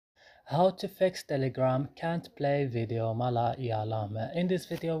How to fix Telegram can't play video Malayalam. In this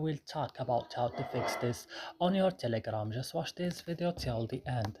video we'll talk about how to fix this on your Telegram. Just watch this video till the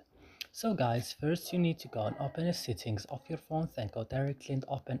end. So guys, first you need to go and open the settings of your phone, then go directly and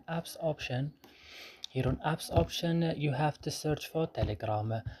open apps option. Here on apps option you have to search for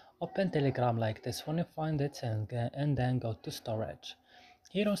Telegram. Open Telegram like this when you find it, and then go to storage.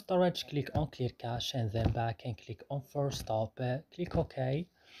 Here on storage, click on clear cache and then back and click on force stop. Click OK.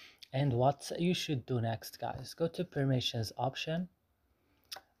 And what you should do next, guys, go to permissions option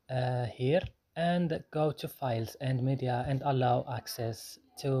here and go to files and media and allow access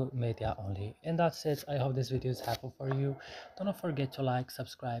to media only. And that's it. I hope this video is helpful for you. Don't forget to like,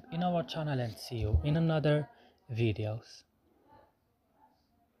 subscribe in our channel, and see you in another videos.